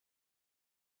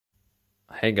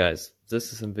Hey guys,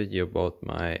 this is a video about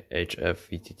my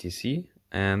HFVTTC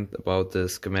and about the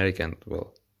schematic and,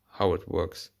 well, how it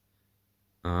works.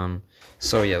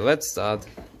 So yeah, let's start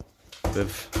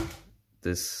with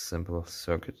this simple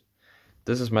circuit.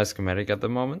 This is my schematic at the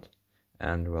moment,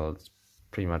 and well, it's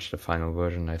pretty much the final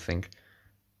version, I think.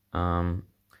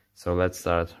 So let's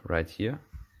start right here.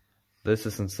 This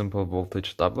is a simple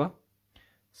voltage doubler.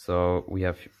 So we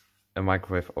have a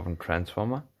microwave oven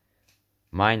transformer.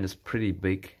 Mine is pretty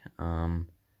big.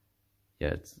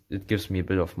 Yeah, it gives me a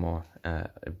bit of a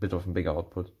bigger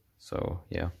output. So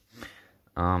yeah.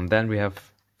 Then we have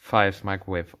 5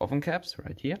 microwave oven caps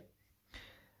right here,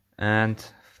 and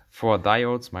 4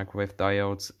 diodes, microwave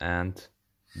diodes, and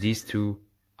these 2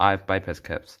 RF bypass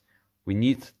caps. We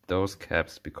need those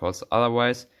caps because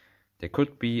otherwise there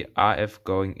could be RF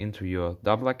going into your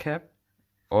doubler cap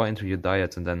or into your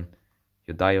diodes, and then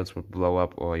your diodes would blow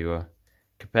up or your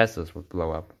capacitors would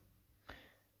blow up.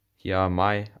 Here are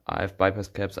my RF bypass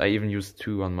caps. I even used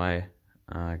 2 on my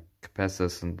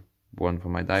capacitors and 1 for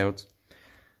my diodes.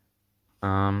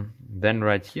 Then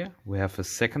right here we have a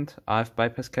second RF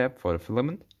bypass cap for the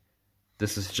filament.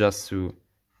 This is just to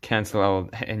cancel out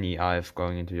any RF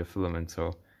going into your filament.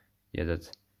 So yeah,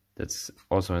 that's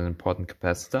also an important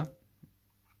capacitor.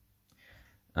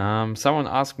 Someone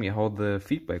asked me how the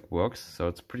feedback works, so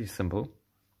it's pretty simple.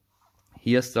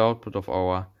 Here's the output of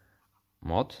our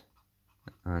mod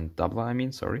and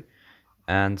doubler,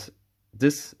 and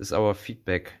this is our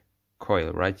feedback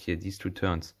coil right here, these 2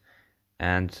 turns.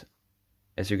 And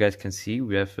as you guys can see,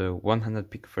 we have a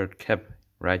 100 picofarad cap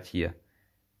right here.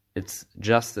 It's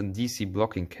just a DC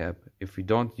blocking cap. If we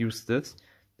don't use this,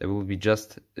 there will be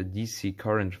just a DC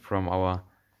current from our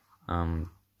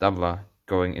doubler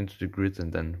going into the grid,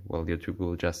 and then, well, your tube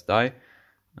will just die.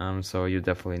 So you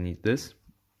definitely need this.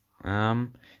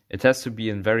 It has to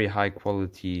be in very high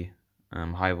quality,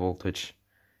 high voltage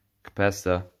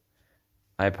capacitor.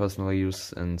 I personally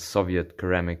use a Soviet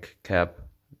ceramic cap.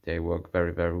 They work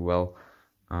very, very well.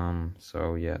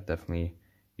 So yeah, definitely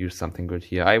use something good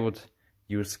here. I would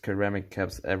use ceramic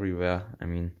caps everywhere. I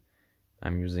mean,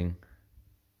 I'm using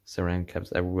ceramic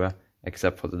caps everywhere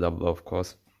except for the doubler, of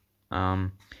course.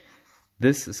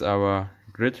 This is our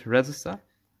grid resistor,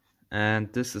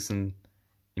 and this is an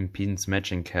impedance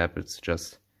matching cap. It's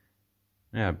just,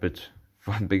 yeah, a bit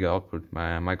for a bigger output.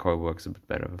 My coil works a bit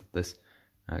better with this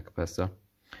capacitor.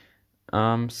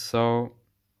 So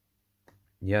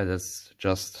yeah, that's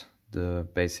just the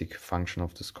basic function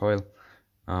of this coil.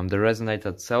 The resonator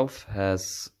itself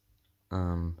has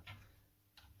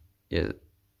yeah,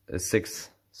 a 6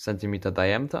 centimeter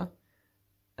diameter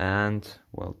and,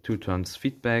 well, 2 turns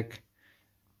feedback.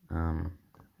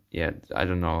 Yeah, I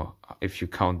don't know if you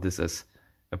count this as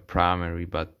a primary,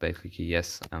 but basically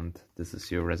yes, and this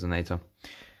is your resonator.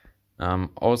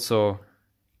 Also,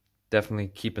 definitely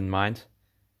keep in mind,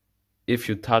 if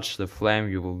you touch the flame,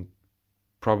 you will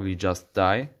probably just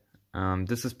die.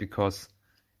 This is because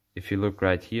if you look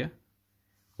right here,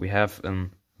 we have a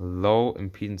low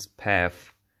impedance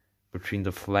path between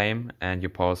the flame and your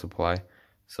power supply.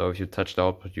 So if you touch the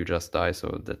output, you just die,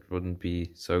 so that wouldn't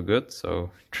be so good.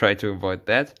 So try to avoid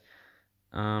that.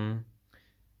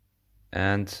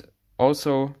 And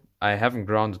also, I haven't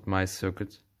grounded my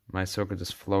circuit. My circuit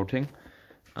is floating.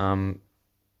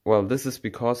 Well, this is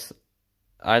because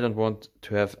I don't want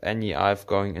to have any RF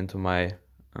going into my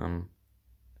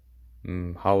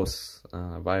house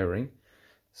wiring.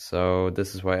 So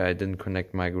this is why I didn't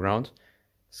connect my ground.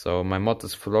 So my mod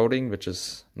is floating, which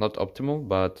is not optimal,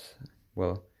 but,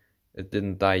 well, it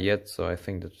didn't die yet, so I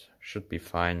think that should be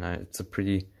fine. It's a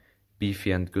pretty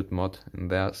beefy and good mod in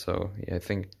there, so yeah, I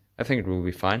think it will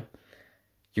be fine.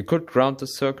 You could ground the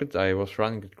circuit. I was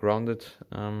running it grounded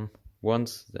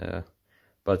once,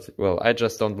 but, well, I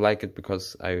just don't like it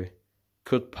because I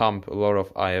could pump a lot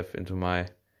of IF into my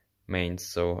mains,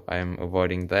 so I'm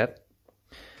avoiding that.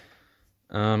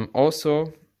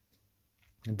 Also,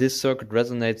 this circuit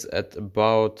resonates at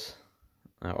about,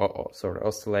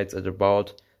 oscillates at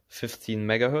about 15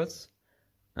 megahertz,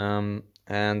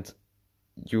 and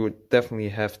you would definitely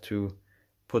have to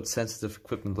put sensitive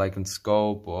equipment like a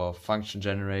scope or function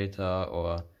generator,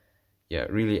 or yeah,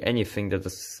 really anything that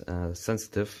is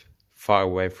sensitive far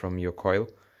away from your coil,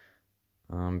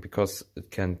 because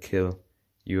it can kill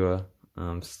your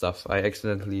stuff. I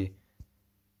accidentally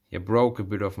broke a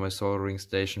bit of my soldering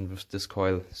station with this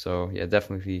coil, so yeah,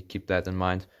 definitely keep that in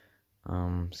mind.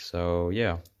 So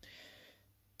yeah,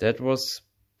 that was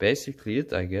basically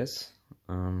it, I guess.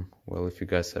 Well, if you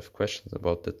guys have questions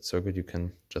about that circuit, you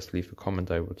can just leave a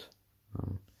comment. I would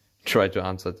try to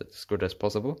answer that as good as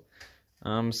possible.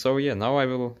 So yeah, now I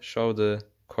will show the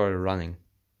coil running.